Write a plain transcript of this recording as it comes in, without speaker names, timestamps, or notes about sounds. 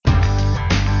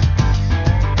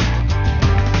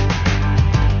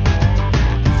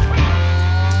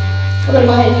I'm going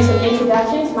to go ahead and do some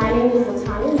introductions. My name is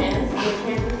Latanya Mims. I'm a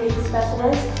transportation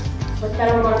specialist with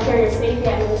Federal Motor Carrier Safety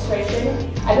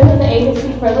Administration. I've been with the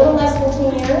agency for a little less than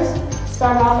 10 years.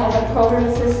 Started off as a program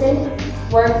assistant,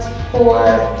 worked for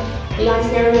the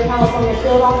Ontario, California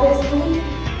field office.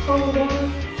 Calm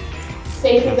down.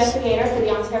 Safety investigator for the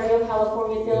Ontario,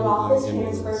 California field office,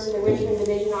 transferred to the Richmond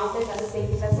Division office as a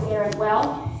safety investigator as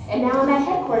well. And now I'm at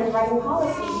headquarters writing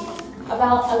policy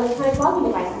about electronic logging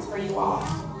devices for you all.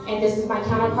 And this is my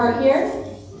counterpart here.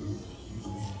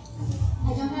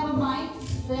 I don't have a mic,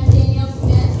 but I'm Danielle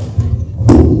Smith.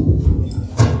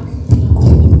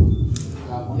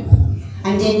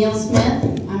 I'm Danielle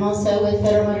Smith. I'm also with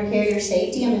Federal Motor Carrier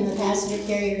Safety. I'm in the Passenger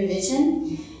Carrier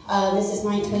Division. This is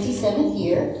my 27th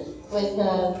year with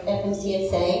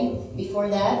FMCSA. Before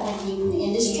that, I came from the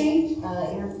industry,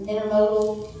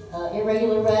 intermodal,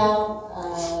 irregular route,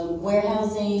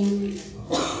 warehousing,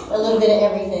 a little bit of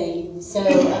everything. So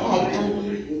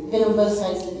I've been on both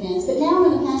sides of the fence. But now I'm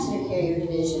in the Passenger Carrier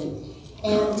Division.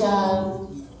 And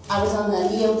I was on the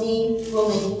ELD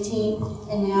rulemaking team,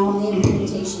 and now on the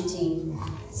implementation team.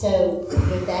 So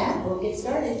with that, we'll get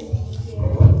started.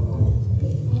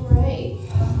 All right.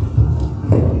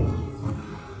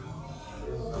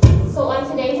 So on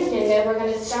today's agenda, we're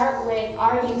going to start with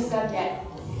our youth subject.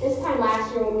 This time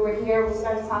last year when we were here, we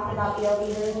started talking about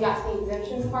ELDs, and then we got to the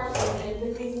exemptions part, so at the end of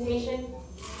the presentation,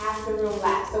 half the room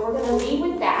left. So we're going to lead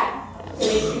with that to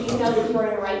make sure you know that you are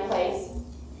in the right place.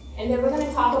 And then we're going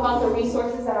to talk about the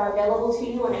resources that are available to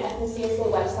you on the FMCSA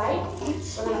website.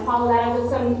 We're going to follow that up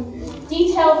with some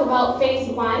details about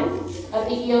phase 1 of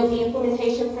the ELD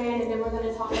implementation plan, and then we're going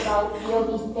to talk about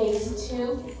ELD phase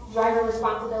 2, driver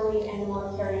responsibility and the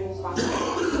motor carrier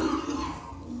responsibility.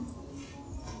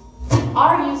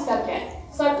 Our youth subject.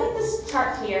 So I put this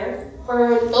chart here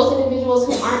for those individuals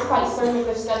who aren't quite certain if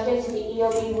they're subject to the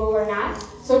ELD rule or not.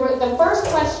 So the first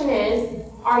question is,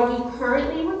 are you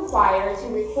currently required to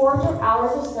record your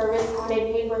hours of service on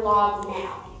a paper log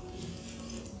now?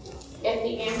 If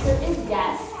the answer is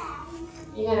yes,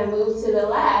 you're going to move to the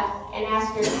left and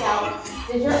ask yourself,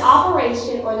 did your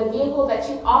operation or the vehicle that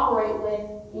you operate with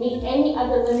meet any of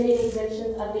the limited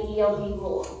exemptions of the ELD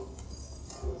rule?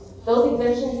 Those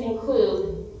exemptions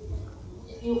include,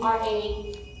 if you are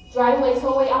a driveway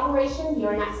towaway operation, you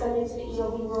are not subject to the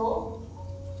ELD rule.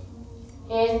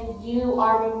 If you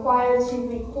are required to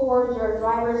record your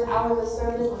driver's hours of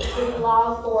service on a paper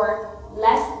log for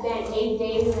less than 8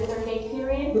 days in a 30-day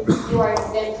period, you are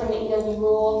exempt from the ELD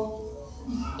rule.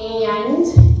 And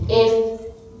if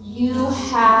you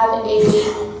have a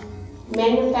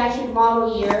manufactured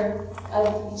model year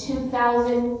of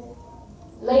 2000,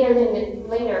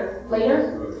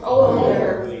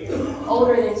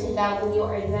 older than 2000, you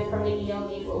are exempt from the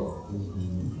ELD rule.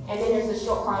 And then there's a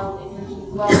short car exemption as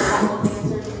well, that will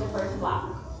answer in the first block.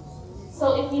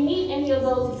 So if you meet any of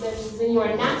those exemptions, then you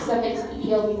are not subject to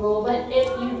the ELD rule. But if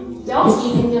you don't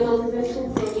meet any of those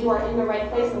exemptions, then you are in the right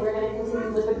place, and we're going to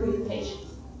continue with the presentation.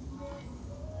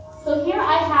 So here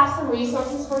I have some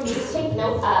resources for you to take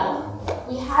note of.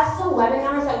 We have some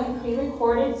webinars that we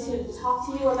pre-recorded to talk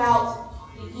to you about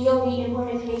the ELD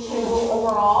implementation rule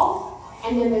overall.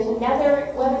 And then there's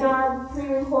another webinar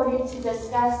pre-recorded to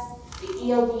discuss the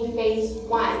ELD phase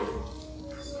 1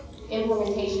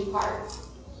 implementation part.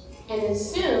 And then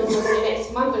soon, within the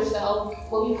next month or so,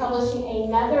 we'll be publishing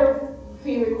another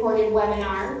pre-recorded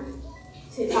webinar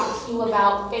to talk to you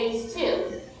about phase 2.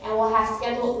 And we'll have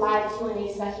scheduled live Q&A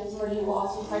sessions for you all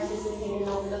to participate in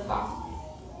over the phone.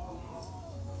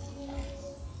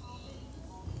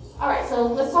 All right, so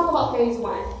let's talk about phase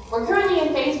 1. We're currently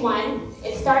in phase 1.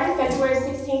 It started February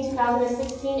 16,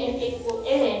 2016, and it will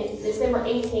end December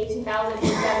 18,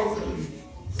 2017.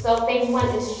 So phase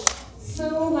 1 is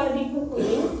soon going to be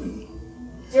concluding.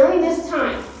 During this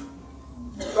time,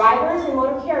 drivers and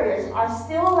motor carriers are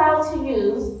still allowed to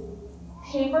use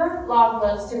paper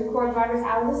logbooks to record drivers'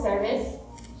 hours of service,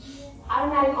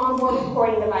 automatic onboard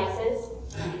recording devices,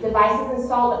 devices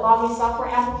installed with logging software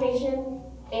application,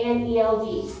 and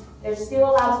ELDs. They're still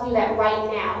allowed to do that right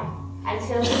now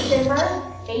until December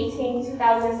 18,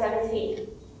 2017.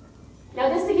 Now,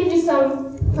 just to give you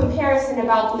some comparison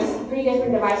about these 3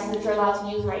 different devices that you're allowed to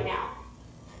use right now.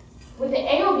 With the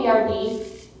AOBRD,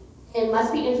 it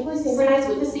must be integrally synchronized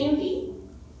with the CMV.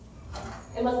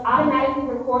 It must automatically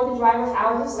record the driver's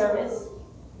hours of service.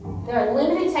 There are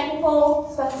limited technical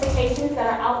specifications that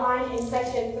are outlined in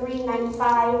section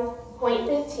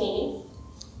 395.15,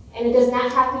 and it does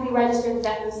not have to be registered with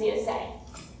FMCSA.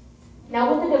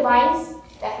 Now, with the device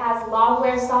that has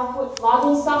logging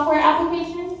software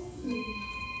application,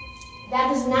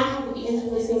 that does not have to be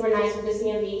integrally synchronized with the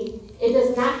CMV. It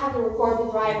does not have to record the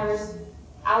driver's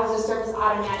hours of service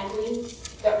automatically.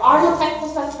 There are no technical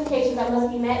specifications that must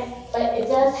be met, but it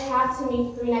does have to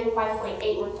meet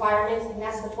 395.8 requirements, and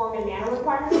that's the form and manner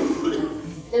requirement.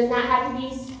 It does not have to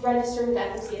be registered with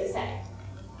FMCSA.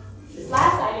 This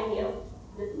last item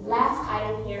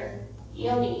here,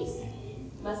 ELDs,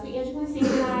 must be integrally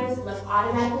synchronized, must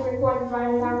automatically record the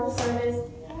driver's hours of service,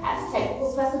 has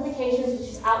technical specifications which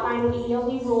is outlined in the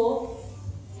ELD rule,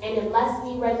 and it must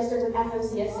be registered with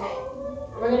FMCSA.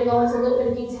 We're going to go into a little bit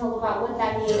of detail about what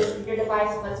that means. Your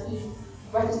device must be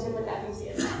registered with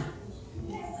FMCSA.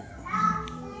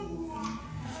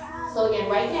 So again,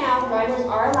 right now, drivers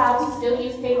are allowed to still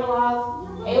use paper logs,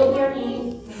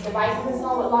 AOBRDs, devices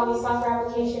installed with logging software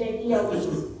application, and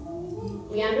ELDs.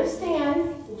 We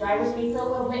understand the drivers may feel a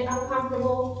little bit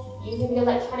uncomfortable using the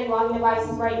electronic logging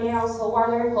devices right now, so are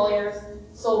their employers.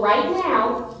 So right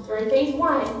now, during phase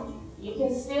 1, you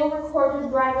can still record your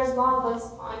driver's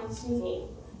logbooks on,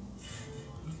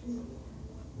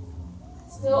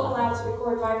 still allowed to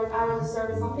record driver's hours of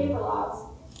service on paper logs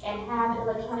and have an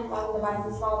electronic logging device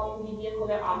installed in the vehicle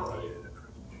they're operating.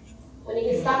 When they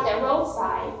get stopped at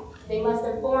roadside, they must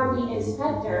inform the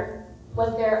inspector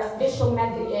what their official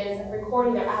method is of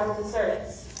recording their hours of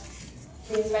service.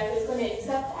 The inspector is going to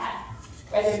accept that,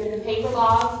 whether it be the paper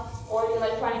log or the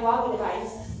electronic logging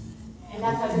device, and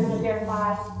that's how they're going to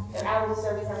verify their hours of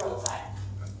service at roadside.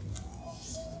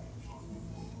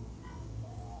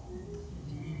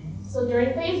 So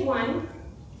during phase 1,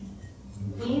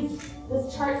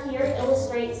 this chart here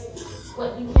illustrates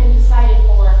what you can be cited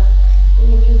for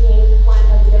when you're using one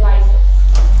of the devices.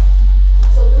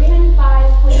 So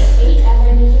 395.8, as I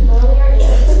mentioned earlier, is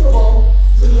applicable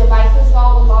to the device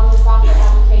installed with logging software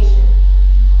application.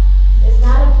 It's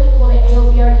not applicable to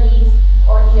AOBRDs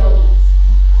or ELDs.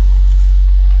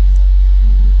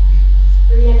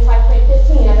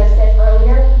 395.15, as I said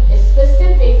earlier, is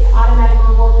specific to automatic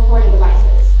onboard recording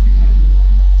devices.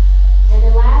 And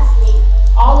then lastly,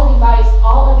 all of the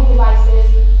devices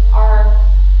are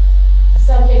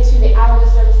subject to the hours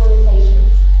of service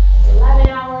limitations. 11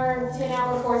 hour, 10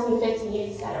 hour, 14,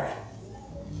 15, etc.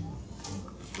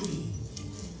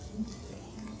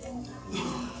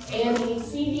 And the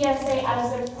CVSA out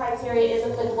of service criteria is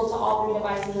applicable to all 3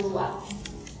 devices as well.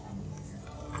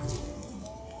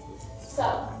 So,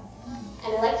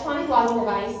 an electronic logging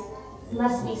device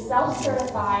must be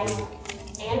self-certified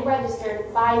and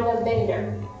registered by the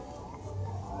vendor.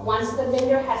 Once the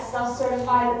vendor has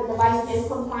self-certified that the device is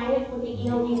compliant with the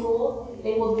ELD rule,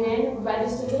 they will then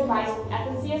register the device with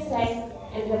FMCSA,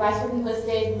 and the device will be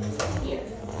listed here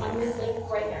on this link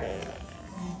right here.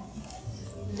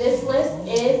 This list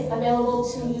is available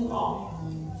to you all.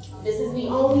 This is the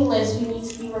only list you need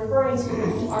to be referring to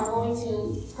when you are going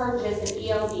to purchase an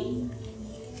ELD.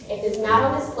 If it's not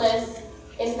on this list,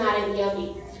 it's not an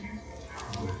ELD.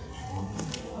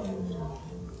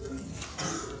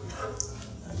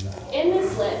 In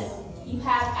this list, you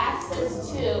have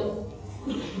access to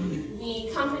the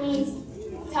company's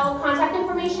contact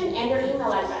information and their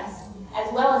email address,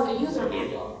 as well as the user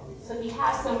manual. So if you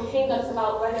have some hang-ups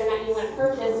about whether or not you want to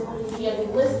purchase one of the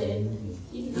ELDs listed,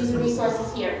 you can use the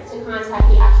resources here to contact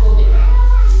the actual vendor.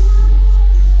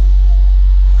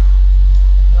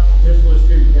 This list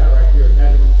here you got right here,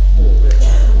 that is the full list.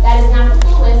 That is not the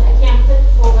full list. I can't put the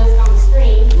full list on the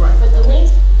screen. Right. But the link,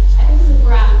 I think this is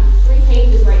around 3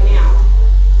 pages right now.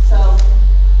 So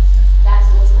that's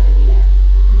what's going to be there.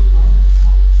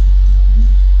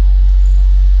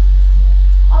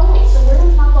 All right, so we're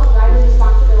going to talk about driver's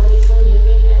responsibilities when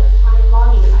using an electronic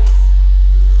logging device.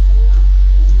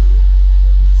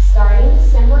 Starting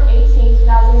December 18,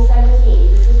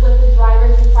 2017, this is what the driver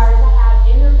is required to have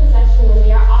in their possession when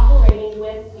they are operating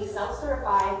with a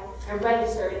self-certified and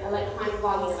registered electronic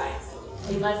logging device.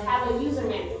 They must have a user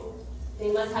manual.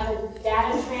 They must have a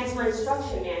data transfer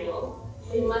instruction manual.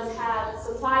 They must have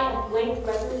supply of blank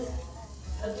records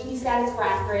of duty status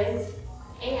graph grids,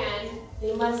 and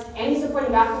they must, any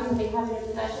supporting documents they have in their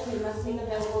possession, they must make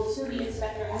available to the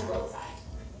inspector at roadside.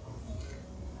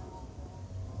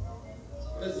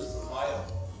 What is the supply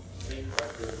of blank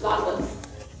records? Logbooks.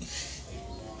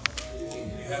 You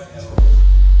have to have,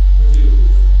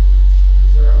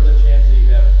 is there ever the chance that you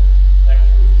have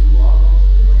actually 2 logbooks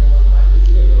that are going at one time? Is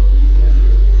it a weekend or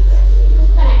I'm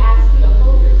just going to ask you to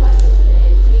hold your questions to the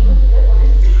end. Please, with a good one.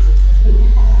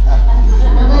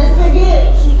 Don't let us forget.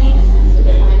 That's a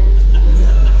good one.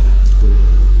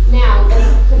 Now,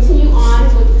 let's continue on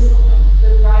with the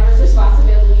driver's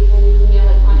responsibilities when using the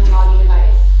electronic logging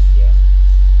device.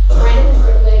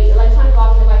 The electronic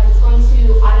logging device is going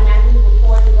to automatically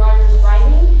record the driver's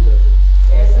driving,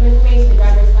 their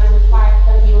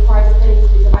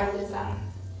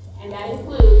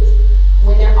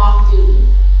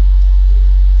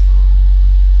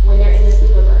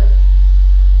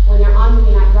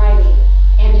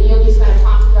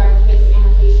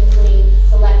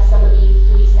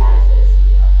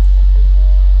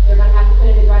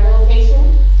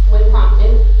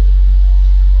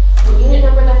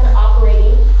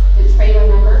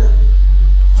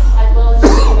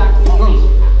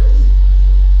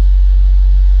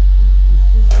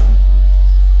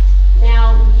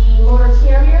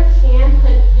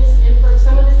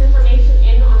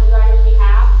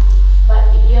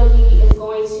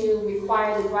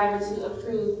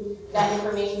include that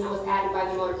information that was added by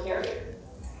the motor carrier.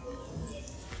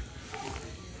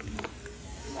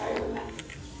 Sorry about that.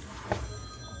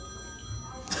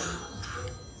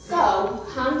 So,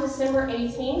 come December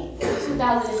 18th,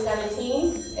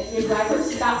 2017, if your driver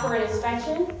stopped for an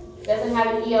inspection, doesn't have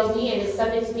an ELD and is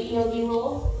subject to the ELD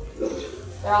rule,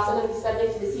 they're also going to be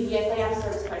subject to the CBSA out of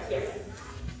service criteria.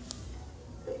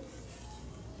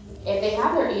 If they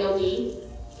have their ELD,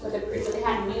 but they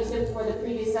hadn't used it for the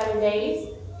previous 7 days,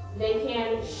 they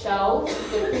can show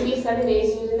the previous 7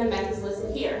 days using the methods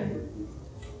listed here.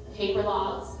 Paper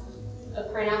logs, a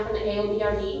printout from the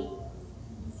AOBRD,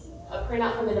 a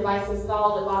printout from the device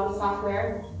installed with logging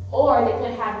software, or they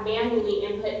could have manually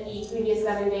input the previous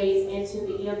 7 days into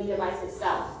the ELD device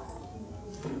itself.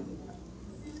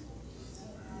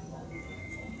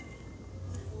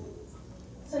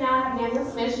 So now I have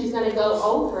Danielle Smith. She's going to go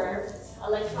over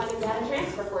electronic data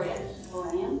transfer for you. Oh,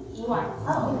 I am? You are.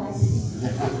 Oh, okay.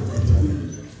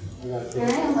 Here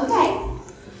I am. Okay.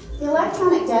 The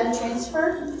electronic data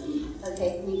transfer.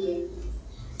 Okay, thank you.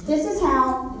 This is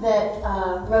how that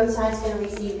roadside's going to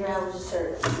receive your hours of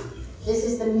service. This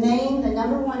is the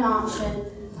number one option,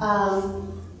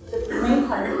 the main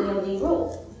part of the ELD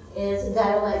rule is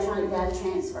that electronic data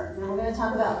transfer. Now we're going to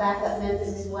talk about backup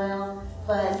methods as well,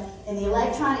 but in the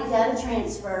electronic data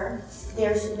transfer,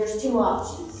 there's two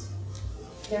options.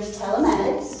 There's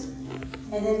telematics,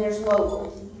 and then there's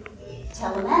local.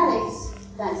 Telematics,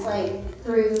 that's like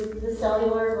through the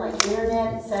cellular, like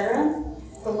internet, etc.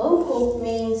 The local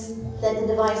means that the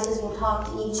devices will talk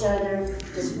to each other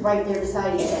just right there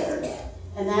beside each other.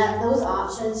 And those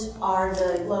options are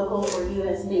the local or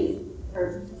USB,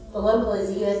 or the local is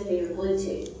USB or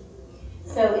Bluetooth.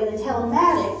 So in the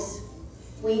telematics,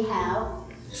 we have,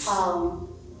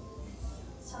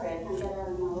 sorry, I kind of got out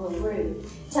of my little groove.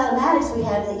 Telematics, we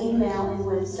have the email and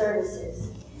web services.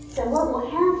 So what will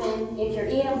happen if your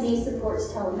ELD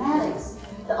supports telematics,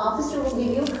 the officer will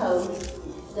give you a code,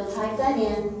 you'll type that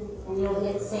in, and you'll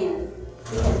hit send.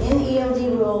 Because in the ELD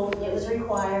rule, it was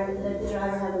required that the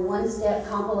driver have a one-step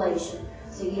compilation.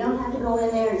 So you don't have to go in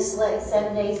there and select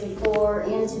 7 days before,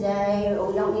 and today,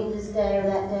 or we don't need this day or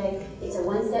that day. It's a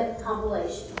one-step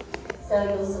compilation. So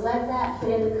you'll select that, put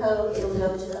in the code, it'll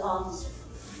go to the officer.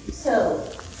 So,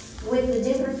 with the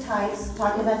different types,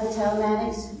 talking about the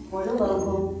telematics or the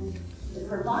local, the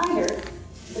provider,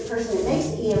 the person that makes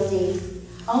the ELD,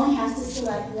 only has to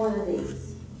select one of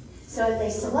these. So if they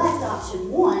select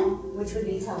option 1, which would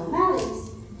be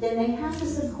telematics, then they have to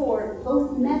support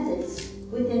both methods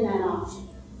within that option.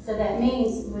 So that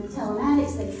means with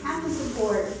telematics, they have to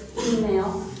support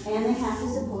email and they have to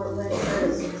support web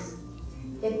services.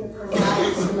 If the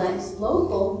provider selects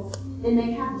local, then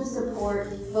they have to support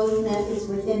both methods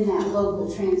within that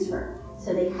local transfer.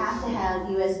 So they have to have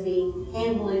USB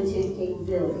and Bluetooth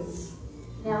capabilities.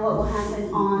 Now what will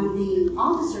happen on the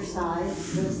officer side,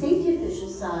 or the safety official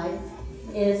side,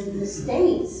 is the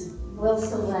states will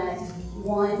select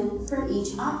one from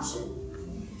each option.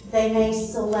 They may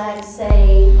select,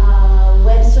 say,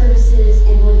 web services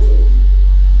and Bluetooth.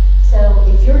 So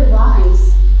if your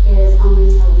device is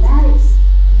only telematics,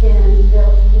 then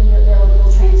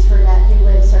they'll transfer that through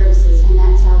web services, and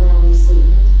that's how they'll receive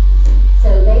it.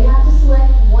 So they have to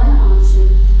select one option,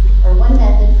 or one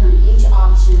method from each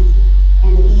option,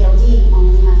 and the ELD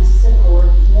only has to support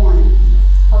one.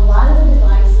 A lot of the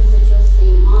devices that you'll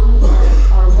see on the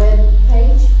web, our web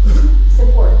page,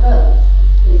 support both,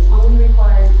 but it's only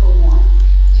required for one.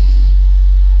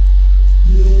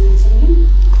 You may continue.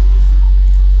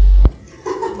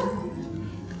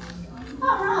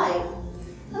 All right.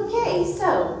 Okay, so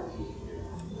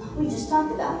we just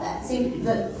talked about that. See,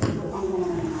 that's quite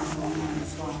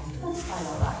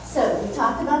all right. So we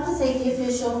talked about the safety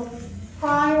official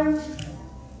prior.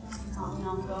 Caught me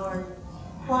off guard.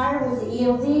 Prior was the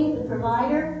ELD, the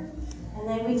provider, and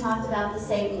then we talked about the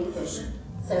safety official.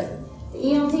 So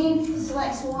the ELD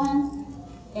selects one,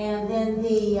 and then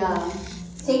the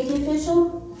safety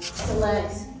official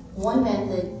selects one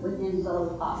method within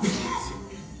both options.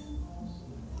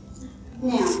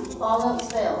 Now, if all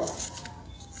else fails,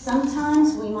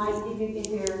 sometimes we might, if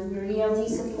your ELD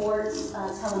supports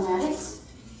telematics,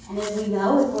 and as we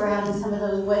know, if we're out in some of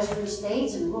those western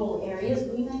states and rural areas,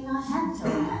 we may not have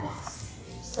telematics.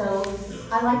 So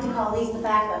I like to call these the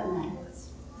backup methods.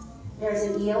 There's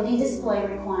an ELD display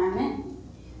requirement,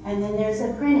 and then there's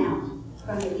a printout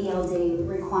from the ELD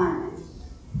requirement.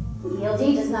 The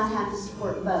ELD does not have to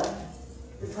support both.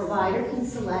 The provider can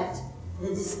select the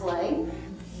display,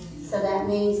 so that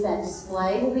means that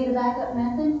display will be the backup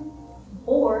method,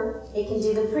 or it can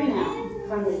do the printout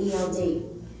from the ELD.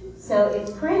 So if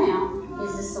printout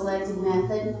is the selected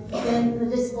method, then the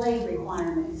display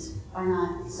requirements are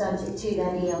not subject to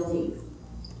that ELD.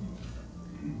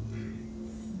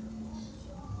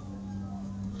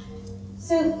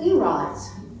 So ERODS,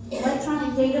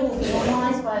 electronic data will be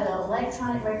analyzed by the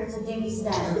Electronic Records of Duty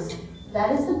status.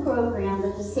 That is the program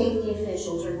that the safety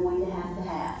officials are going to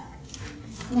have.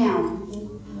 Now,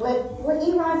 what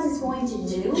ERODS is going to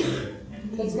do,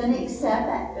 it's going to accept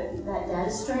that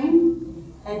data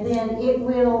stream, and then it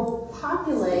will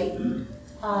populate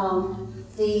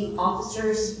the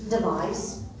officer's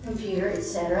device, computer,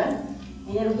 etc.,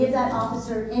 and it'll give that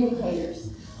officer indicators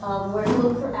of where to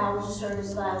look for hours of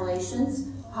service violations,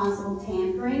 possible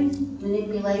tampering,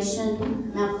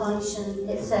 manipulation, malfunction,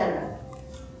 etc.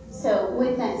 So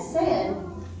with that said,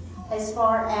 as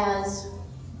far as,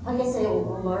 like I said, it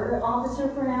will alert an officer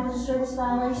for an hours of service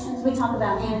violations. We talk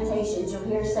about annotations. You'll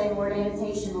hear us say the word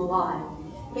annotation a lot.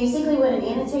 Basically what an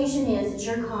annotation is, it's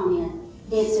your comment.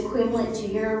 It's equivalent to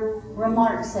your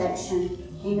remark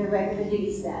section in your record of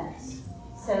duty status.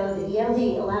 So the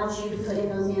ELD allows you to put in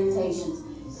those annotations.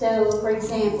 So, for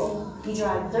example, you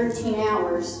drive 13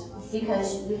 hours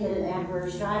because you hit an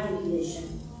adverse driving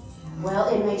condition. Well,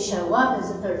 it may show up as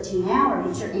a 13-hour,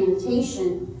 but your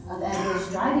annotation of adverse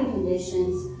driving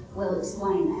conditions will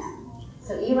explain that.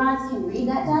 So ERODS can read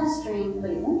that data stream, but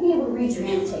it won't be able to read your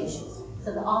annotations.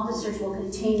 So the officers will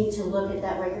continue to look at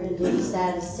that record of duty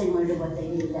status similar to what they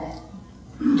do today.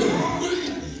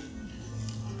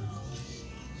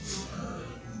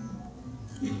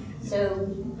 So,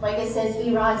 like it says,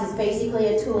 ERODS is basically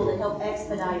a tool to help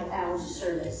expedite hours of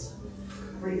service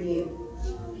review.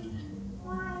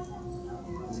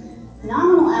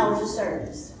 Nominal hours of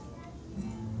service.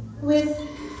 With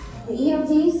the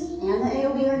ELDs and the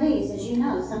AOBRDs, as you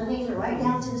know, some of these are right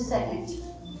down to the second.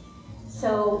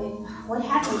 So what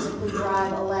happens if we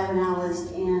drive 11 hours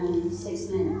and 6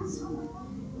 minutes?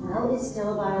 Well, it's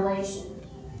still a violation.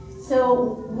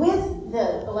 So with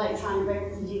the electronic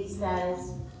records of duty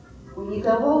status, when you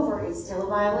go over, it's still a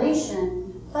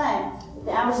violation, but if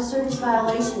the hours of service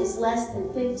violation is less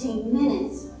than 15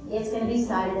 minutes, it's going to be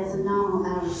cited as a nominal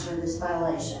hours of service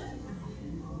violation.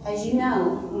 As you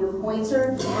know, points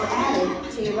are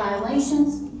added to your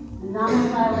violations. A nominal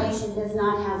violation does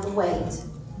not have the weight.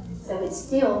 So it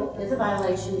still is a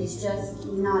violation, it's just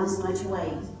not as much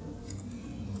weight.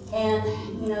 And,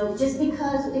 just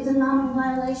because it's a nominal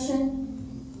violation,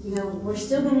 we're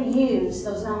still going to use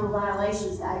those nominal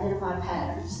violations to identify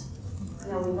patterns.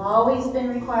 We've always been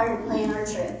required to plan our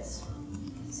trips.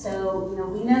 So,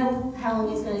 we know how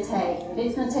long it's going to take. If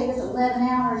it's going to take us 11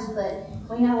 hours, but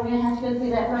we know we're going to have to go through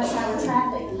that rush hour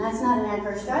traffic, and that's not an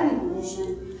adverse driving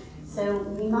condition. So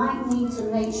we might need to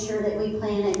make sure that we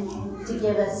plan it to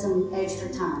give us some extra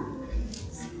time.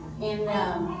 And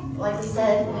like we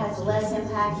said, it has less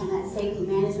impact on that safety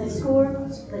management score,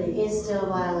 but it is still a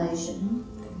violation.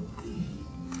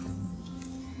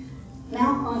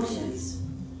 Malfunctions.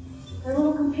 They're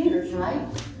little computers, right?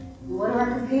 And what do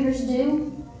our computers do?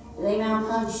 They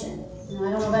malfunction. I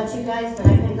don't know about you guys, but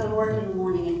I couldn't go to work in the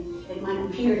morning and my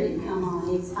computer didn't come on.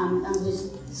 I'm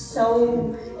just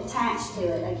so attached to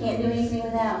it. I can't do anything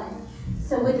without it.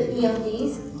 So with the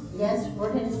ELDs, yes,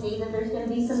 we're going to see that there's going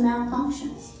to be some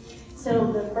malfunctions.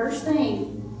 So the first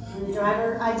thing, when the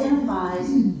driver identifies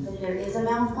that there is a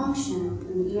malfunction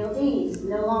and the ELD is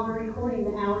no longer recording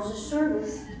the hours of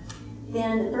service,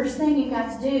 then the first thing you've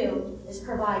got to do is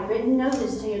provide written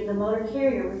notice to the motor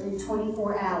carrier within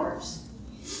 24 hours.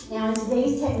 Now, in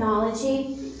today's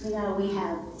technology, we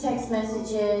have text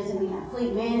messages and we have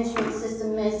fleet management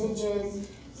system messages.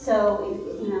 So,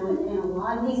 and a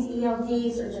lot of these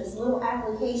ELDs are just little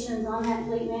applications on that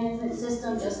fleet management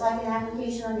system, just like an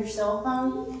application on your cell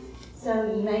phone.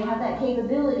 So you may have that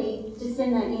capability to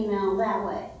send that email that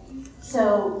way.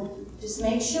 So just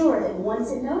make sure that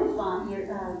once it notifies your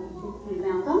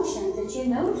malfunctions, that you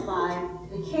notify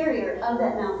the carrier of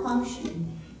that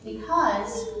malfunction,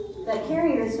 because that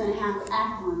carrier is going to have to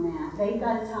act on that. They've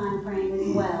got a time frame as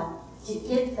well to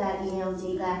get that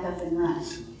ELD back up and running.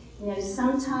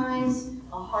 Sometimes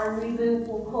a hard reboot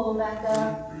will pull them back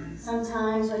up.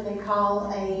 Sometimes what they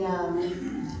call a,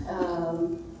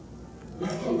 I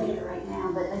can't think of it right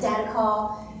now, but a data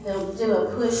call, they'll do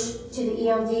a push to the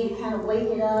ELD to kind of wake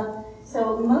it up.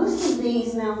 So most of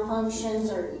these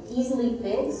malfunctions are easily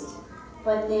fixed,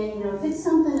 but then, if it's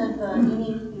something of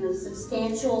any,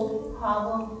 substantial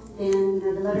problem, then,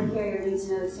 the motor carrier needs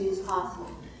to know as soon as possible.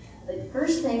 But the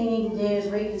first thing you need to do is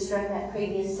reconstruct that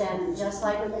previous setting, just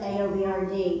like with the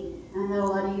AOBRD. And I know a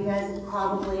lot of you guys have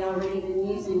probably already been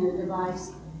using a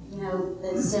device,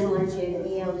 that's similar to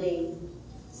the ELD.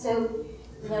 So,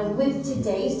 with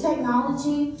today's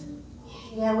technology,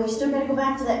 yeah, we still got to go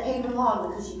back to that paper log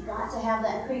because you've got to have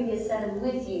that previous set of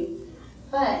with you.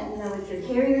 But, if your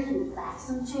carrier can fax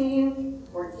them to you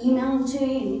or email them to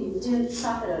you, and you can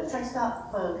stop at a truck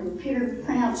stop, computer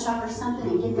printout shop or something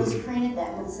and get those printed,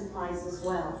 that would suffice as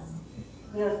well.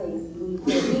 If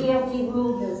the ELD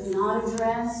rule does not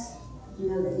address,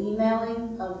 the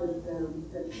emailing of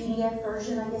the PDF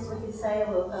version, I guess we could say,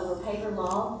 of a paper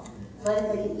log, but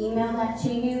if they can email that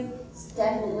to you, it's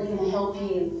definitely going to help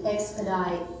you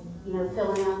expedite,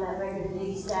 filling out that record of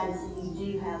duty status if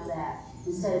you do have that.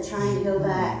 Instead of trying to go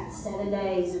back 7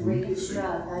 days and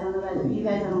reconstruct. I don't know about you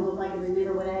guys, I don't look like I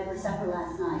remember what I had for supper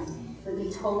last night. It would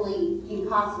be totally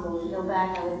impossible to go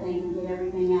back, I would think, and get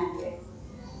everything accurate.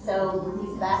 So with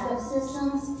these backup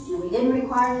systems, we didn't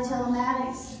require the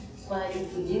telematics, but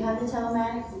if you do have the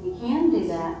telematics, if you can do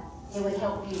that, it would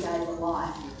help you guys a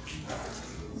lot.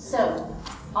 So,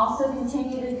 also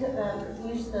continue to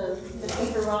use the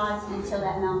paper rods until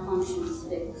that malfunction is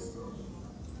fixed.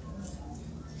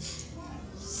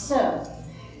 So,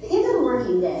 the end of the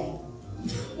working day.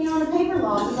 On the paper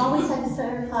log, you've always had to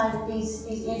certify that these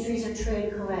entries are true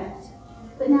and correct.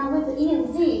 But now with the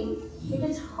ELD, if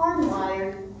it's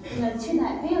hardwired, to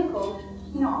that vehicle,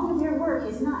 all of your work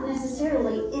is not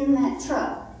necessarily in that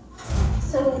truck.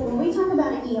 So when we talk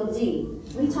about an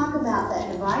ELD, we talk about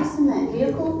that device in that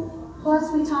vehicle,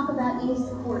 plus we talk about any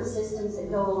support systems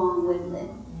that go along with it.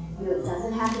 It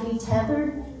doesn't have to be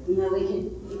tethered. It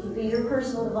could be your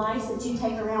personal device that you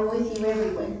take around with you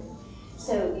everywhere.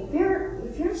 So if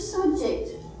you're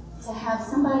subject to have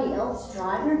somebody else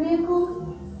drive your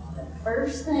vehicle, the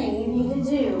first thing you need to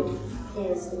do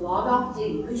is log off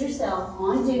duty. Put yourself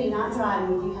on duty, not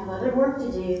driving, if you have other work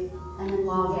to do, and then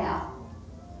log out.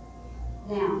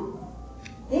 Now,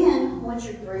 then, once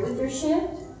you're through with your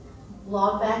shift,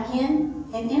 log back in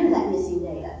and enter that missing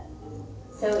data.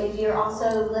 So if you're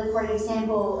also, for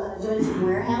example, doing some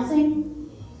warehousing,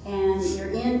 and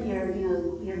you're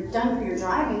done for your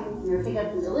driving, your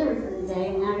pickup and delivery for the day,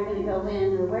 and now you're going to go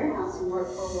in the warehouse and work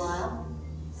for a while.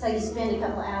 So you spend a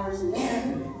couple hours in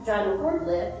there driving a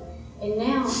forklift, and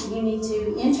now you need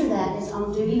to enter that as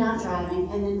on duty, not driving,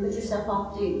 and then put yourself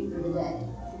off duty for the day.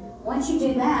 Once you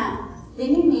do that,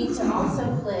 then you need to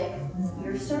also click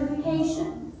your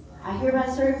certification. I hereby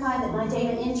certify that my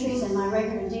data entries and my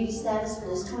record of duty status for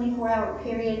this 24-hour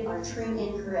period are true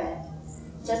and correct.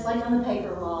 Just like on the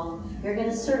paper log, you're going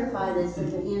to certify this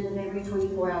at the end of every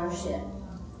 24-hour shift.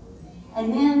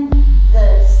 And then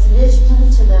the submission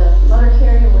to the motor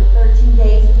carrier with 13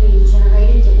 days of being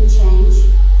generated didn't change.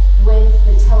 With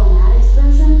the telematics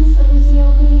versions of these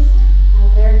ELDs,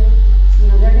 they're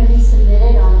going to be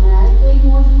submitted automatically,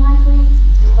 more than likely.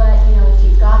 But if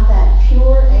you've got that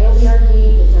pure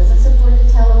AOBRD that doesn't support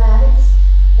the telematics,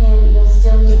 then you'll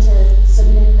still need to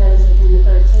submit those within the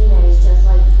 13 days, just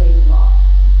like the paper log.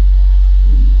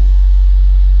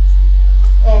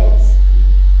 Edits.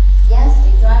 Yes,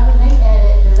 a driver may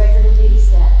edit their record of duty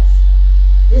status.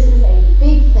 This is a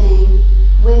big thing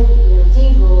with the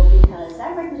ELD rule because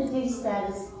that record of duty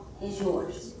status is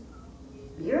yours.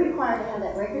 You're required to have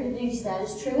that record of duty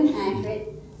status true and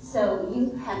accurate, so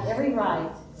you have every right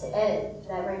to edit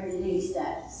that record of duty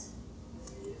status.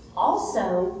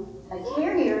 Also, a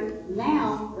carrier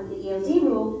now with the ELD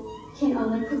rule can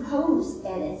only propose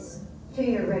edits to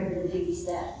your record of duty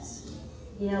status.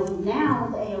 Now with the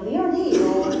AOBRD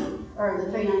rule, or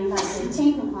the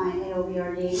 395.15 compliant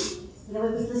AOBRD, it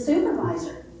was the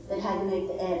supervisor that had to make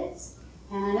the edits.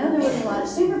 And I know there was a lot of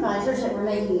supervisors that were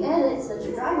making edits that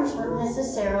the drivers weren't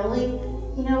necessarily,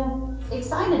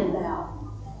 excited about.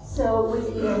 So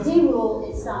with the ELD rule,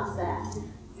 it stops that.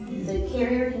 The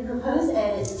carrier can propose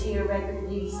edits to your record of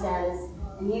duty status,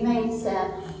 and you may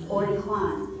accept or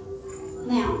decline.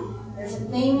 Now, there's a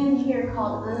thing in here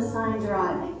called unassigned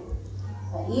driving.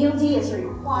 The ELD is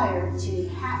required to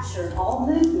capture all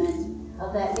movement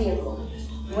of that vehicle,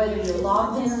 whether you're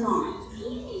logged in or not.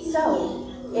 So,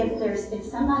 if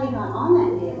somebody got on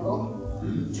that vehicle,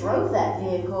 drove that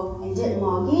vehicle, and didn't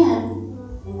log in,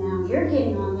 and now you're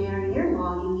getting on there and you're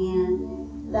logging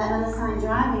in, that unassigned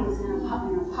driving is going to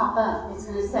pop up. It's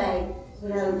going to say,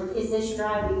 is this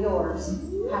driving yours?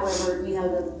 However,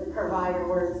 the provider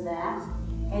words that.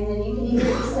 And then you can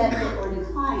either accept it or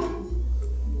decline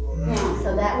it. Now,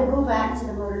 so that will go back to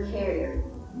the motor carrier.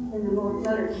 Then the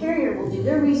motor carrier will do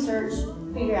their research,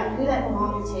 figure out who that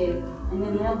belonged to, and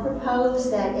then they'll propose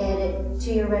that edit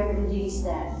to your record of duty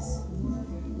status.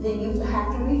 Then you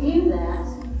have to review that,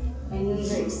 and you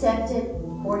either accept it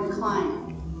or decline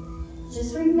it.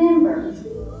 Just remember, if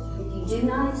you do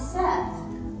not accept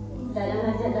that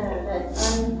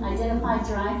unidentified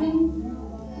driving,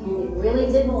 and it really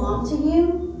did belong to you,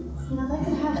 that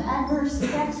could have adverse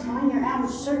effects on your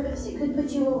hours of service. It could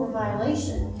put you over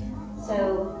violation.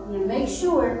 So, make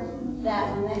sure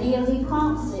that when that ELD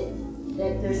prompts it,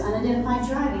 that there's unidentified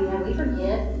driving. Now we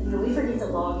forget to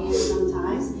log in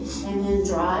sometimes and then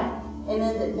drive. And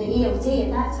then the ELD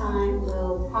at that time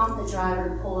will prompt the driver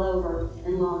to pull over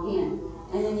and log in.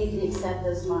 And then you can accept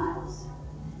those miles.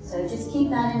 So just keep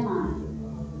that in mind.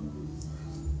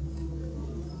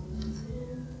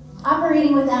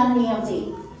 Operating without an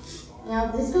ELD. Now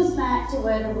this goes back to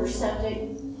whether we're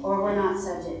subject or we're not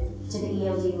subject to the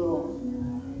ELD rule.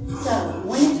 So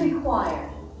when it's required,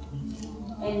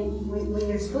 and when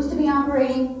you're supposed to be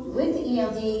operating with the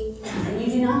ELD and you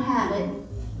do not have it,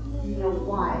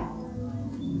 why?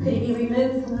 Could it be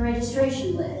removed from the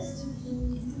registration list?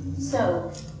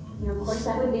 So, of course,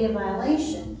 that would be a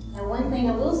violation. And one thing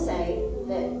I will say,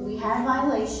 that we have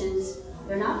violations.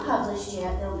 They're not published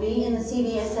yet. They'll be in the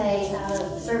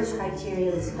CVSA service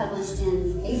criteria that's published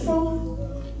in April.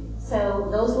 So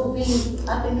those will be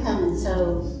up and coming.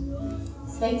 So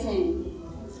stay tuned.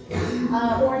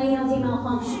 Or an ELD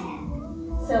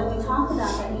malfunction. So we talked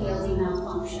about that ELD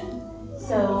malfunction.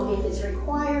 So if it's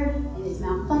required and it's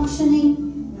malfunctioning,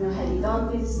 have you gone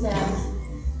through the steps?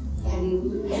 Have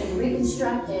you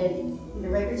reconstructed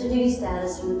your records of duty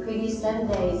status from the previous 7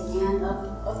 days and,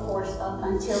 of course, up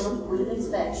until the point of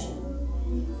inspection?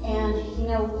 And,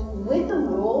 with the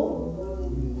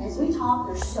rule, as we talk,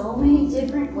 there's so many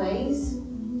different ways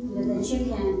that you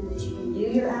can do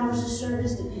your hours of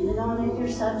service depending on if you're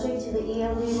subject to the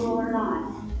ELD rule or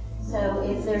not. So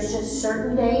if there's just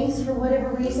certain days, for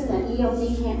whatever reason, that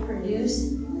ELD can't produce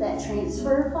that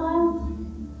transfer file,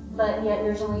 but yet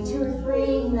there's only 2 or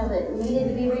 3, that needed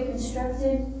to be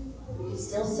reconstructed, you can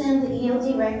still send the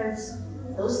ELD records.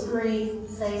 Those 3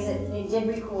 say that they did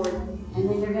record, and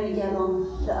then you're going to give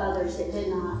them the others that did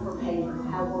not for paper,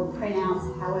 or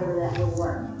printouts, however that would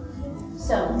work.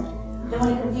 So, don't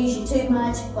want to confuse you too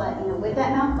much, but with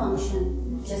that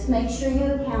malfunction, just make sure you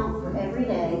account for every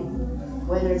day,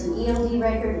 whether it's an ELD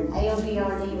record, an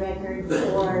AOBRD record,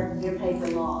 or your paper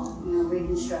log,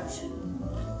 reconstruction.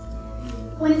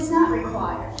 When it's not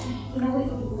required,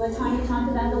 Latanya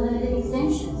talked about the limited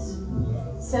exemptions.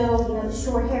 So,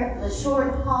 the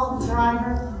short haul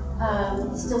driver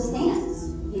still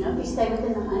stands. If you stay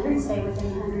within the 100, stay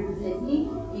within the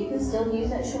 150, you can still use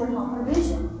that short haul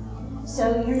provision.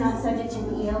 So you're not subject to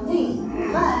the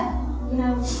ELD. But,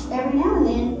 every now and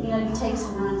then, you take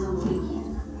some runs on the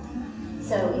weekend.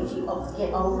 So if you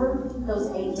get over those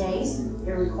 8 days,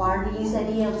 you're required to use that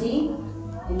ELD.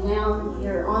 And now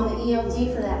you're on the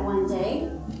ELD for that 1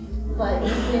 day, but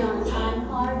you've been on a time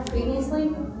card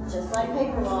previously, just like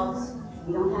paper logs.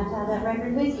 You don't have to have that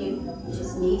record with you. You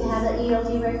just need to have that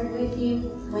ELD record with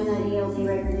you when that ELD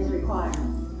record is required.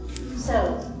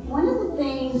 So one of the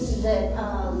things that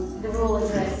the rule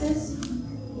addresses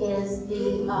is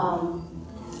the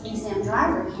exempt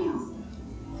driver account.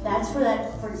 That's for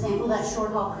that, for example, that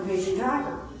short haul provision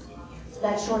driver.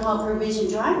 That short haul provision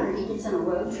driver, if he gets in a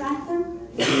road tractor,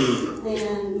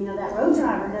 then that road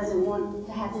driver doesn't want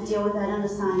to have to deal with that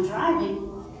unassigned driving.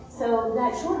 So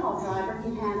that short haul driver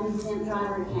can have an exempt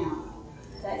driver account.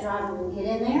 That driver will get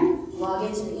in there, log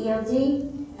into the ELD,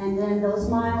 and then those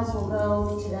miles will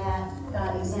go to that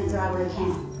exempt driver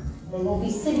account. They won't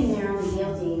be sitting there on the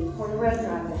ELD for the road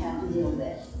driver to have to deal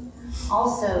with.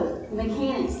 Also,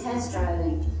 mechanics, test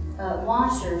driving,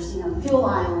 washers, fuel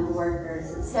island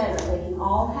workers, etc. They can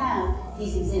all have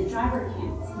these exempt driver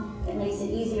accounts. It makes it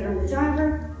easier on the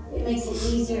driver. It makes it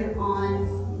easier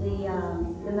on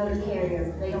the motor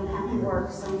carrier. They don't have to work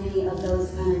so many of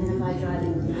those unidentified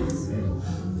driving accounts.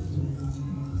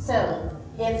 So,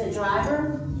 if the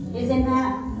driver is in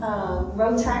that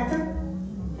road tractor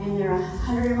and they're a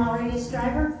 100-mile radius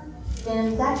driver,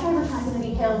 then that driver's not going to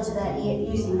be held to that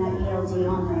using that ELD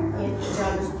on there if the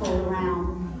driver's pulled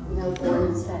around, for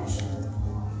an inspection.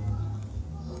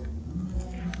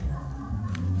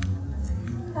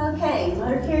 Okay,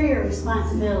 motor carrier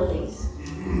responsibilities.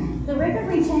 The record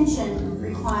retention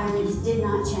requirements did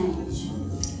not change.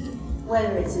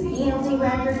 Whether it's an ELD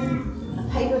record, a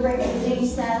paper record of duty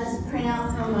status, a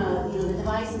printout from the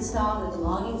device installed with the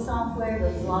logging software,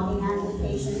 those logging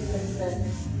applications, that's the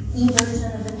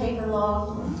e-version of the paper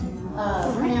log,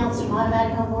 printouts from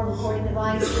automatic onboard recording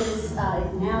devices, if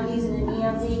you're now using an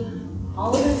ELD,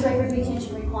 all of those record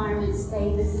retention requirements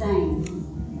stay the same.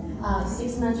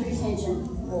 6 months retention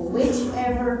for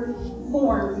whichever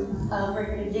form of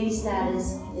record of duty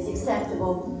status is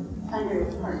acceptable under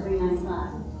Part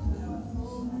 395.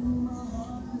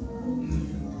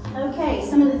 Okay,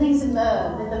 some of the things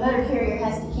that the motor carrier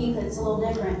has to keep that's a little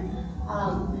different.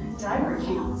 Driver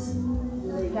accounts.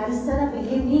 You've got to set up a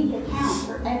unique account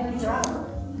for every driver.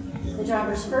 The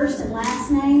driver's first and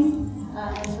last name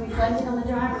is reflected on the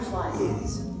driver's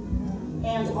license.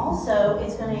 And also,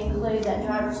 it's going to include that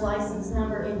driver's license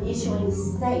number in issuing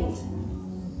state.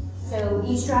 So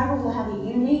each driver will have a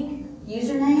unique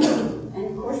username and,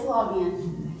 of course, login.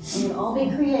 And it'll all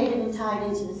be created and tied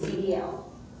into the CDL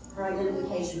for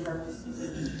identification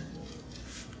purposes.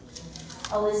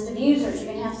 A list of users.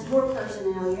 You're going to have support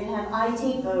personnel. You're going to have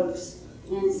IT folks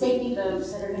and safety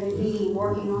folks that are going to be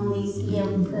working on these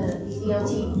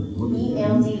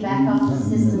ELD back office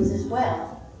systems as well.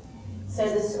 So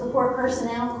the support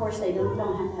personnel, of course, they don't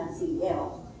have to have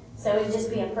CDL. So it'd just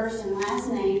be a first and last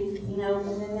name, and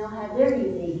then they'll have their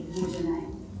unique username.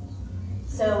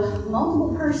 So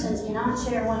multiple persons cannot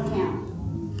share one account,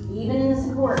 even in the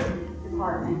support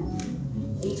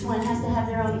department. Each one has to have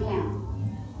their own account.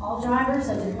 All drivers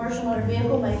of the commercial motor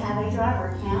vehicle may have a driver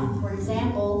account. For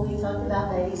example, we talked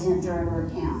about the exempt driver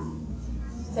account.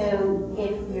 So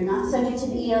if you're not subject to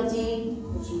the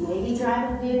ELD, but you may be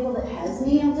driving a vehicle that has an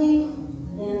ELD,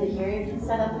 then the carrier can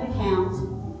set up an account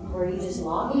where you just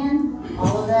log in.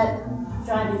 All of that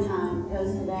driving time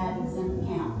goes to that exempt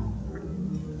account.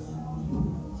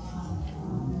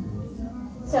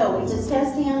 So we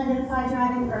discussed the unidentified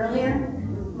driving earlier.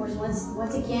 Of course,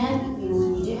 once again,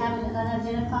 when you do have an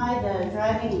unidentified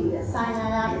driving and you assign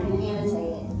that out, you're going to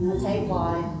annotate it. Annotate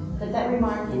why. Put that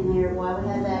remark in there, why we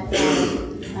have that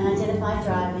unidentified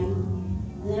driving.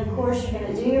 And then, of course, you're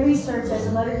going to do your research as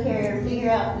a motor carrier,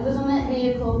 figure out who was on that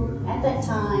vehicle at that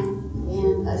time,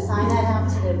 and assign that out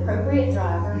to the appropriate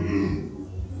driver.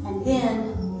 And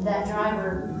then that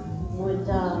driver would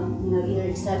either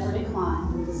accept or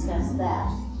decline. We'll discuss that.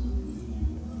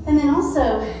 And then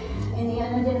also, in the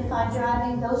unidentified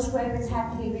driving, those records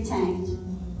have to be retained.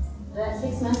 That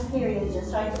 6-month period,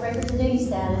 just like the records of duty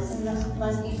status, and those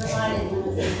must be provided when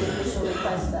the official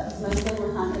requests those. Mostly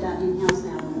we're talking about in-house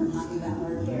now when we're talking about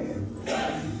motor carrier.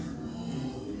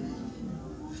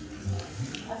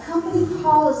 A company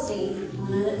policy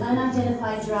on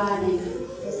unidentified driving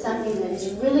is something that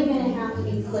is really going to have to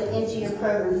be put into your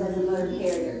programs as a motor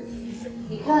carrier,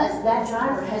 because that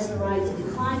driver has the right to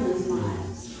decline those miles.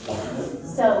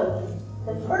 So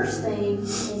the first thing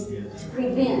is to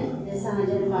prevent this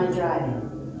unidentified driving.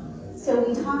 So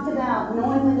we talked about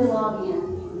knowing when to log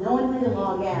in, knowing when to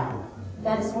log out.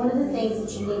 That is one of the things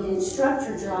that you need to instruct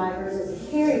your drivers as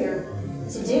a carrier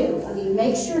to do. I mean,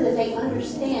 make sure that they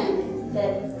understand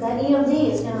that that ELD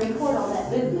is going to record all that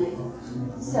movement.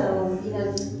 So,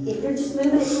 if you're just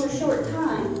moving it for a short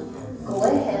time, go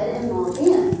ahead and log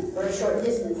in. For a short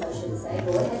distance, I should say.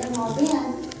 Go ahead and log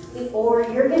in, or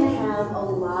you're going to have a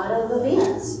lot of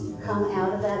events come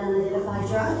out of that unidentified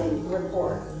driving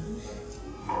report.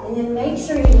 And then make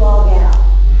sure you log out.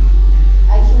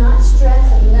 I cannot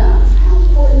stress enough how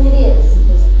important it is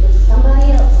if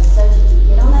somebody else is subject to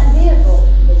get on that vehicle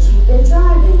that you've been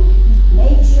driving,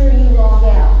 make sure you log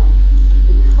out,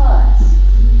 because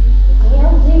the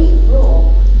ELD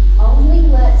rule only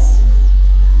lets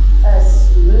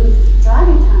us move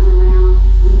driving time around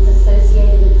when it's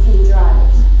associated with team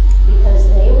drivers, because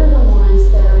they were the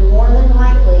ones that are more than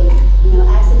likely,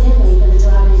 accidentally going to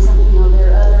drive in some,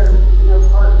 their other,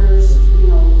 partners,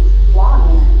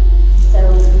 login. So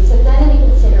we took that into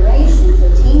consideration.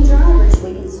 So team drivers,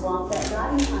 we can swap that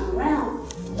driving time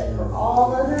around, but for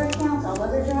all other accounts, all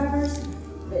other drivers,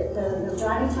 the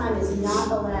driving time is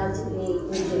not allowed to be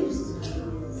reduced.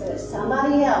 So if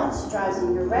somebody else drives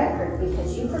on your record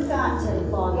because you forgot to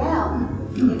log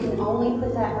out, you can only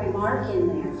put that remark in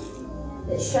there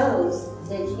that shows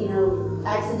that,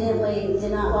 accidentally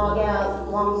did not log out,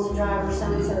 belongs to driver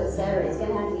so-and-so, etc. It's going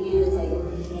to have to be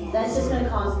annotated. That's just going to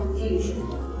cause confusion.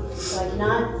 So I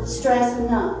cannot stress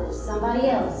enough that if somebody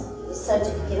else is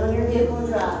subject to get on your vehicle and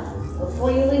drive,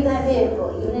 before you leave that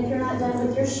vehicle, even if you're not done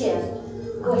with your shift,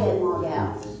 go ahead and log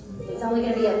out. It's only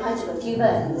going to be a punch of a few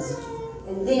buttons.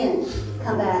 And then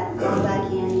come back, log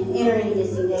back in, and enter any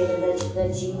missing data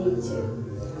that you need to.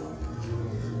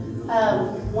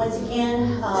 Once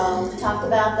again, we talked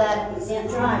about that exempt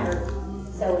driver.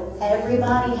 So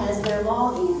everybody has their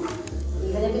login.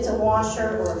 Even if it's a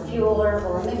washer or a fueler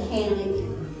or a mechanic,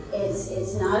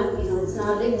 it's not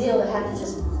a big deal to have to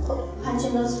just punch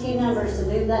in those few numbers to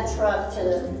move that truck to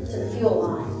the fuel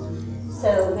line.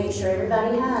 So make sure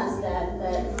everybody has that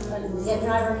exempt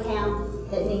driver account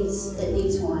that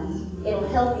needs one. It'll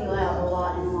help you out a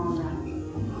lot in the long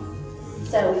run.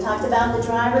 So we talked about the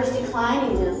drivers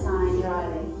declining the assigned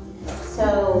driving.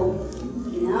 So,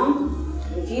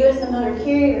 if you as the motor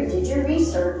carrier did your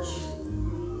research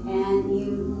and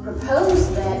you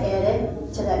proposed that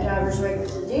edit to that driver's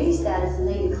records of duty status and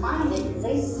they declined it because they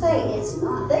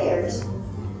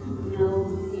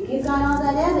you've got all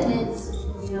that evidence,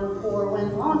 for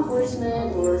when law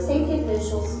enforcement or safety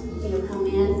officials, come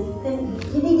in, then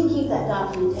you need to keep that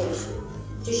documentation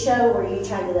to show where you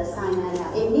tried to assign that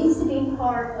out. It needs to be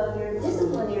part of your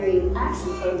disciplinary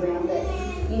action program that,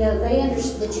 they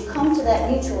understand that you come to that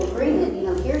mutual agreement.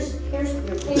 Here's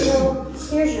your payroll,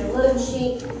 here's your load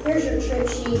sheet, here's your trip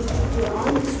sheet, you're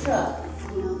on this truck.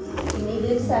 You need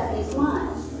to accept these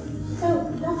miles.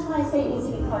 So that's why I say it needs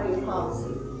to be part of your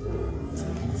policy.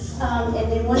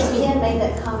 And then once again, made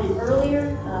that comment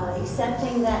earlier,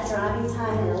 accepting that driving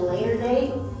time at a later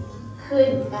date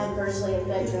could adversely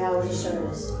affect your hours of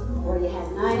service. Where you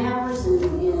had 9 hours and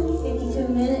 52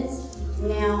 minutes,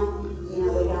 now,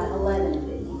 we got 11 and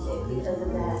 52 because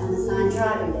of that unassigned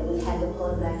driving that we had to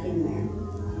plug back in there.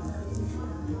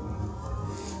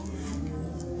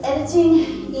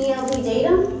 Editing ELD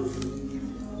data.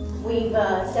 We've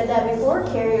said that before,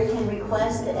 carrier can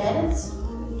request the edits.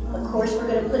 Of course, we're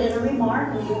going to put in a remark,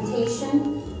 an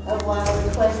annotation of why we're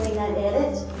requesting that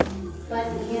edit, but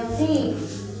the ELD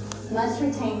must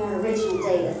retain that original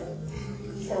data.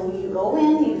 So when you go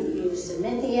in, you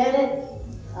submit the edit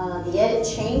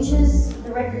changes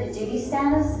the record of duty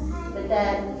status, but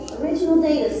that original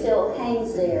data still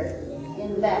hangs there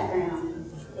in the background.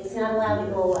 It's not allowed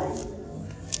to go away.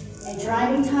 And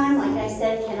driving time, like I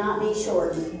said, cannot be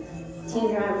shortened. Team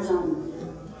drivers only.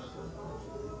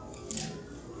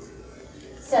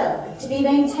 So, to be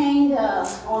maintained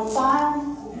on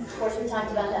file, of course we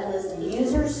talked about that list of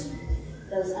users,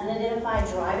 those unidentified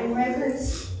driving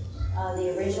records,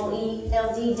 the original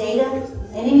ELD data,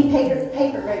 and any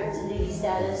paper records of duty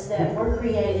status that were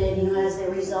created, as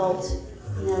a result,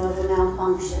 of a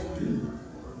malfunction.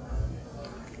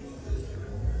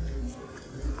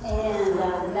 And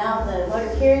the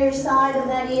motor carrier side of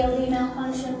that ELD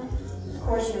malfunction, of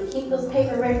course, keep those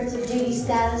paper records of duty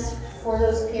status for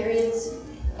those periods.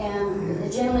 And the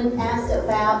gentleman asked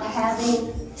about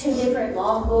having 2 different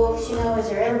logbooks. Is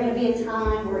there ever going to be a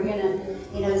time where you're going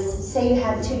to, say you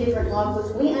have 2 different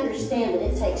logbooks? We understand that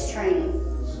it takes training.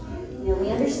 We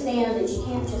understand that you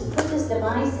can't just put this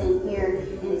device in here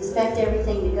and expect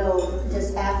everything to go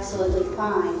just absolutely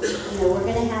fine. We're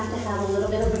going to have a little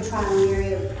bit of a trial and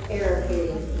error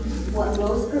period. What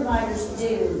most providers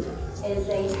do is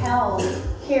they tell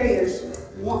carriers,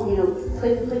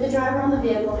 put the driver on the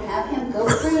vehicle, have him go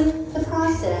through the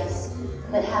process,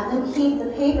 but have them keep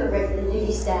the paper record of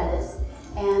duty status,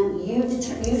 and you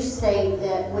state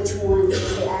that which one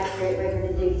is the accurate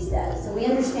record of duty status. So we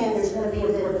understand there's going to be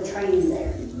a bit of a training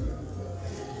there.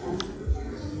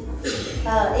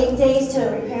 8 days to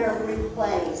repair or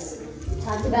replace.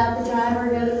 Talked about the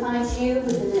driver notifies you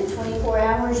within that 24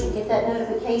 hours. You get that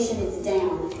notification, it's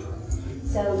down.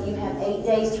 So you have 8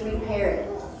 days to repair it.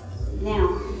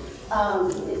 Now,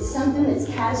 if it's something that's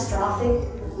catastrophic,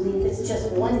 if it's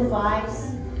just one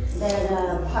device that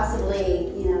possibly,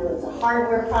 it's a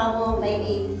hardware problem,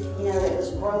 maybe, it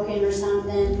was broken or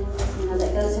something,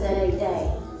 that goes to that 8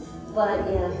 day. But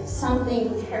if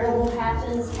something terrible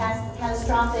happens,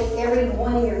 catastrophic, every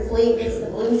one of your fleet gets the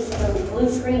blue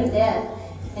screen of death,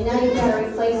 and now you've got to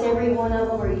replace every one of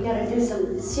them, or you've got to do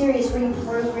some serious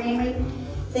reprogramming,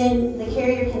 then the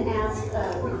carrier can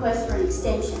request for an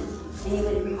extension. And you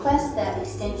would request that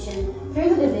extension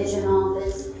through the division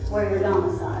office where you're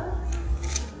domiciled.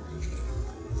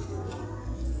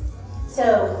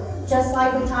 So, just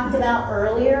like we talked about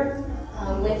earlier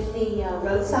with the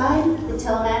roadside, the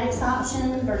telematics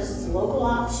option versus local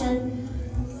option,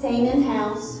 same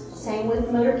in-house, same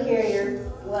with motor carrier.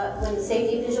 When the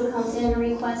safety official comes in and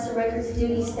requests a records of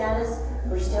duty status,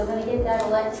 we're still going to get that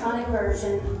electronic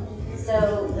version.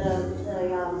 So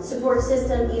the support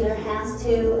system either has to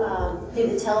do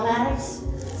the telematics,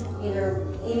 either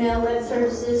email, web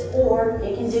services, or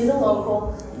it can do the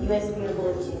local USB or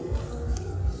Bluetooth.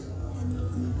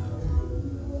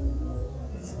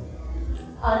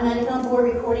 Automatic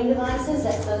onboard recording devices,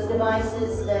 that's those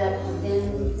devices that have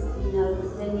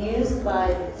been used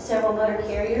by several motor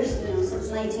carriers, since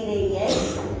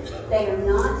 1988. They are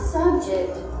not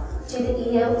subject to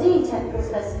the ELD technical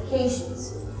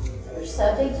specifications. They're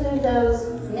subject to those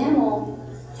minimal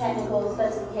technical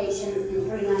specifications in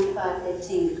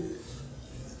 395.15.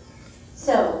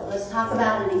 So let's talk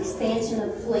about an expansion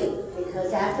of fleet,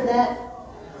 because after that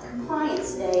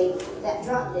compliance date, that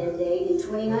drop dead date in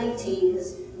 2019,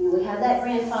 because we have that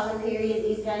grandfather period,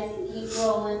 these guys can keep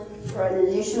rolling for an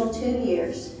additional 2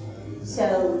 years.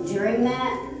 So during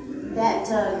that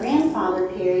grandfather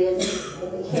period, if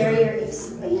the carrier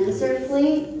expands their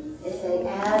fleet, if they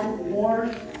add more,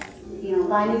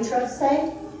 buy new trucks,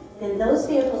 say, then those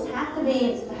vehicles have to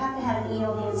have an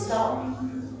ELD installed.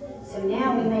 So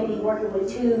now we may be working with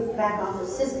two back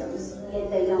office systems if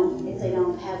they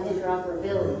don't have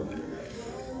interoperability.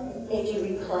 If you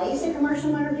replace a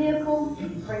commercial motor vehicle,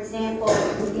 for example,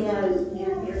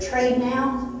 your trade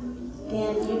now,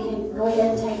 then you can go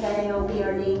ahead and take that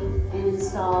AOBRD and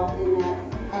install in that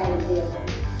added vehicle.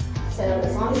 So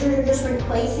as long as you're just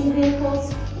replacing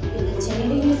vehicles, you can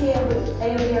continue to use the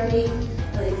AOBRD,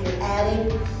 but if you're adding,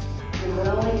 you're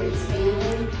growing, you're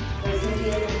expanding, those new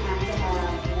vehicles have to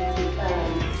have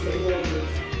the EOB.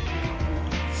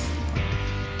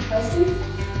 Questions?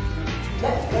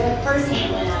 The first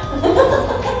hand went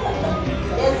up.